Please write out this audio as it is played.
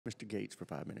Mr. Gaetz for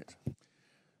 5 minutes.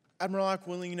 Admiral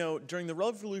Akwilling, you know, during the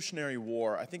Revolutionary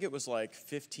War, I think it was like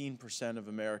 15% of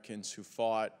Americans who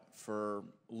fought for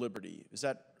liberty. Does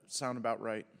that sound about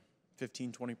right?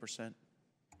 15, 20%?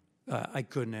 I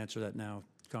couldn't answer that now,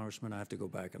 Congressman. I have to go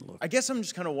back and look. I guess I'm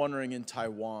just kind of wondering in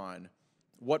Taiwan,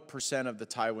 what percent of the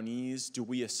Taiwanese do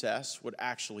we assess would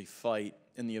actually fight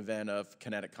in the event of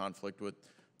kinetic conflict with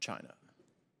China?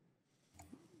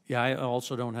 Yeah, I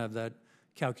also don't have that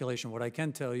calculation. What I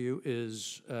can tell you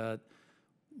is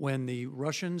when the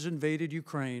Russians invaded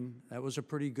Ukraine, that was a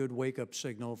pretty good wake-up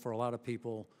signal for a lot of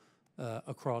people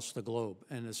across the globe,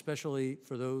 and especially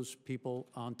for those people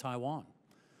on Taiwan.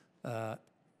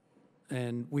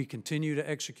 And we continue to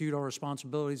execute our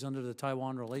responsibilities under the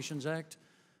Taiwan Relations Act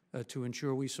to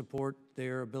ensure we support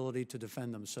their ability to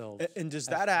defend themselves. And does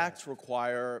that act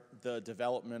require the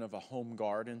development of a home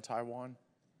guard in Taiwan?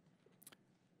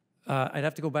 I'd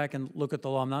have to go back and look at the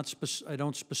law. I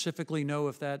don't specifically know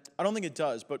if that... I don't think it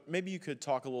does, but maybe you could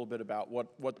talk a little bit about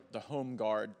what the home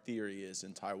guard theory is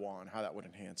in Taiwan, how that would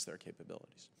enhance their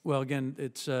capabilities. Well, again,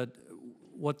 it's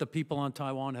what the people on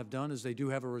Taiwan have done is they do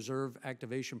have a reserve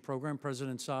activation program.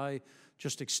 President Tsai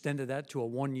just extended that to a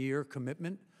one-year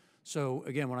commitment. So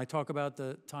again, when I talk about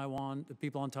the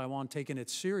people on Taiwan taking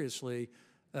it seriously,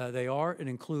 they are. It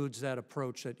includes that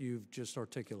approach that you've just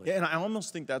articulated. Yeah, and I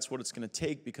almost think that's what it's going to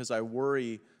take, because I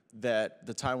worry that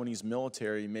the Taiwanese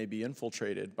military may be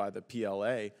infiltrated by the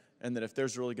PLA, and that if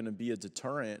there's really going to be a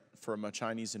deterrent from a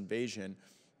Chinese invasion,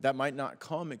 that might not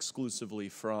come exclusively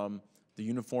from the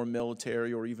uniformed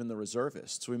military or even the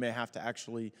reservists. We may have to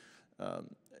actually,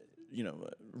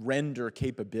 render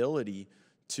capability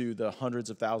to the hundreds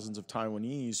of thousands of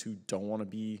Taiwanese who don't want to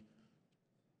be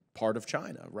part of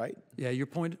China, right? Yeah, your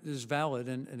point is valid,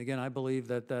 and again, I believe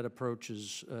that that approach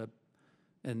is,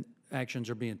 and actions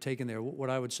are being taken there. What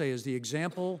I would say is the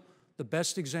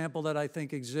best example that I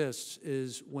think exists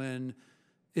is when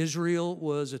Israel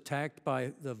was attacked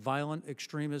by the violent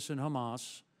extremists in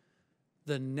Hamas.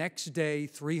 The next day,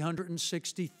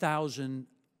 360,000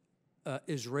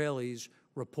 Israelis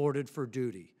reported for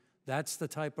duty. That's the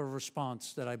type of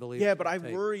response that I believe. Yeah, but I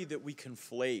worry that we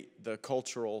conflate the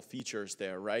cultural features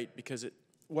there, right? Because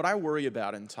what I worry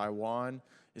about in Taiwan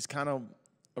is kind of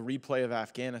a replay of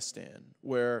Afghanistan,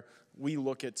 where we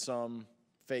look at some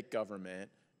fake government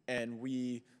and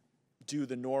we do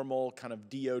the normal kind of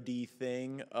DoD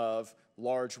thing of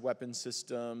large weapon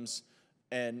systems,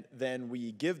 and then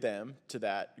we give them to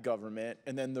that government,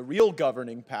 and then the real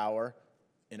governing power,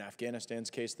 in Afghanistan's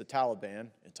case, the Taliban,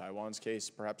 in Taiwan's case,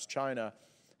 perhaps China,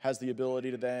 has the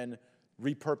ability to then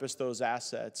repurpose those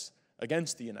assets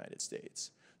against the United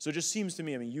States. So it just seems to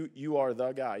me, I mean, you are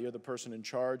the guy, you're the person in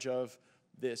charge of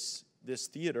this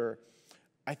theater.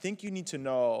 I think you need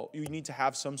to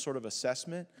have some sort of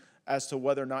assessment as to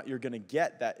whether or not you're going to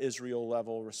get that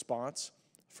Israel-level response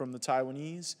from the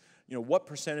Taiwanese. You know, what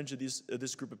percentage of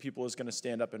this group of people is going to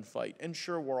stand up and fight? And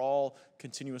sure, we're all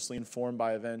continuously informed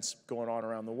by events going on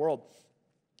around the world.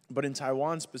 But in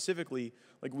Taiwan specifically,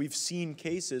 like, we've seen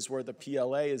cases where the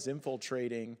PLA is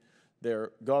infiltrating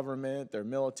their government, their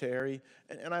military,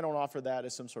 and I don't offer that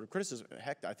as some sort of criticism.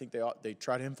 Heck, I think they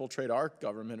try to infiltrate our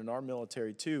government and our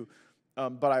military too.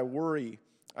 But I worry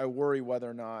whether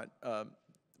or not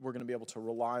we're going to be able to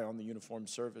rely on the uniformed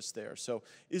service there. So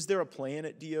is there a plan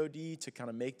at DoD to kind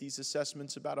of make these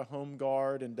assessments about a home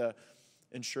guard and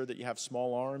ensure that you have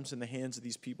small arms in the hands of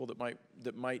these people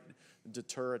that might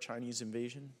deter a Chinese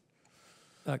invasion?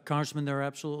 Congressman, there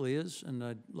absolutely is, and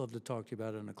I'd love to talk to you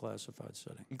about it in a classified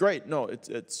setting. Great. No,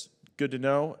 it's good to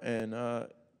know. And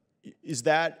is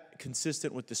that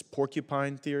consistent with this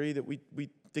porcupine theory that we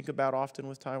think about often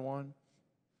with Taiwan?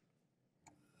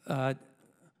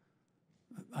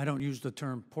 I don't use the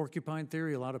term porcupine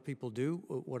theory. A lot of people do.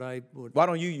 Why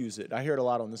don't you use it? I hear it a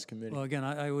lot on this committee. Well, again,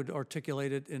 I would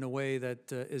articulate it in a way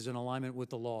that is in alignment with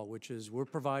the law, which is we're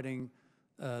providing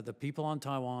the people on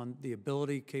Taiwan the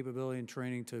ability, capability, and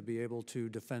training to be able to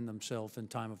defend themselves in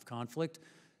time of conflict.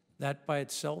 That by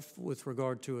itself, with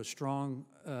regard to a strong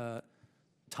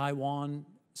Taiwan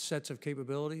sets of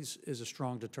capabilities, is a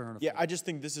strong deterrent. Yeah, I just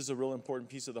think this is a real important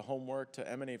piece of the homework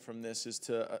to emanate from this is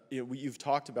to, you've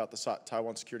talked about the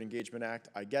Taiwan Security Engagement Act.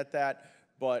 I get that,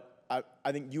 but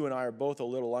I think you and I are both a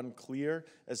little unclear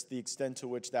as to the extent to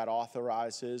which that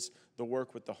authorizes the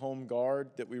work with the home guard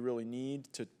that we really need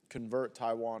to convert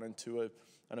Taiwan into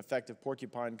an effective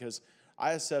porcupine, because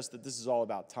I assess that this is all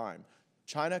about time.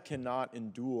 China cannot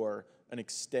endure an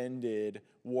extended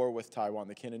war with Taiwan.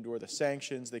 They can't endure the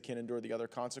sanctions. They can't endure the other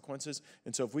consequences.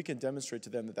 And so if we can demonstrate to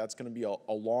them that that's going to be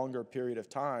a longer period of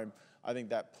time, I think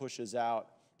that pushes out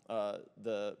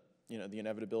the the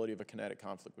inevitability of a kinetic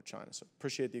conflict with China. So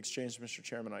appreciate the exchange, Mr.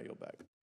 Chairman. I yield back.